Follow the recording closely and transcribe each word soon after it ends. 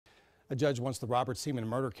A judge wants the Robert Seman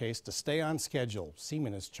murder case to stay on schedule.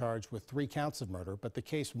 Seman is charged with 3 counts of murder, but the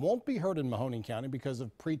case won't be heard in Mahoning County because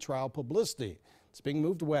of pretrial publicity. It's being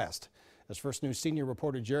moved west. As First News senior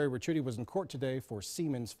reporter Jerry Ricciuti was in court today for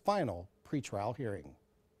Seman's final pretrial hearing.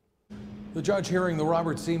 The judge hearing the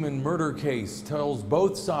Robert Seman murder case tells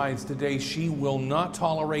both sides today she will not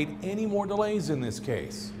tolerate any more delays in this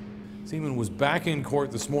case. Seman was back in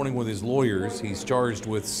court this morning with his lawyers. He's charged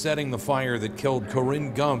with setting the fire that killed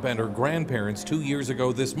Corinne Gump and her grandparents 2 years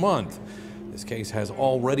ago this month. This case has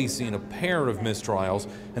already seen a pair of mistrials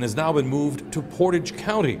and has now been moved to Portage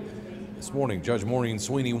County. This morning, Judge Maureen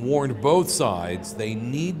Sweeney warned both sides they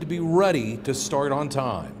need to be ready to start on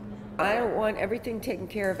time. I want everything taken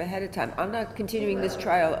care of ahead of time. I'm not continuing this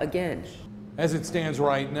trial again. As it stands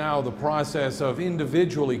right now, the process of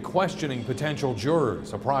individually questioning potential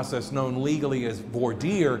jurors, a process known legally as voir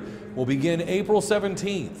dire, will begin April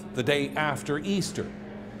 17th, the day after Easter.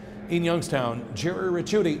 In Youngstown, Jerry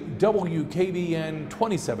Ricciuti, WKBN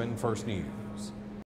 27 First News.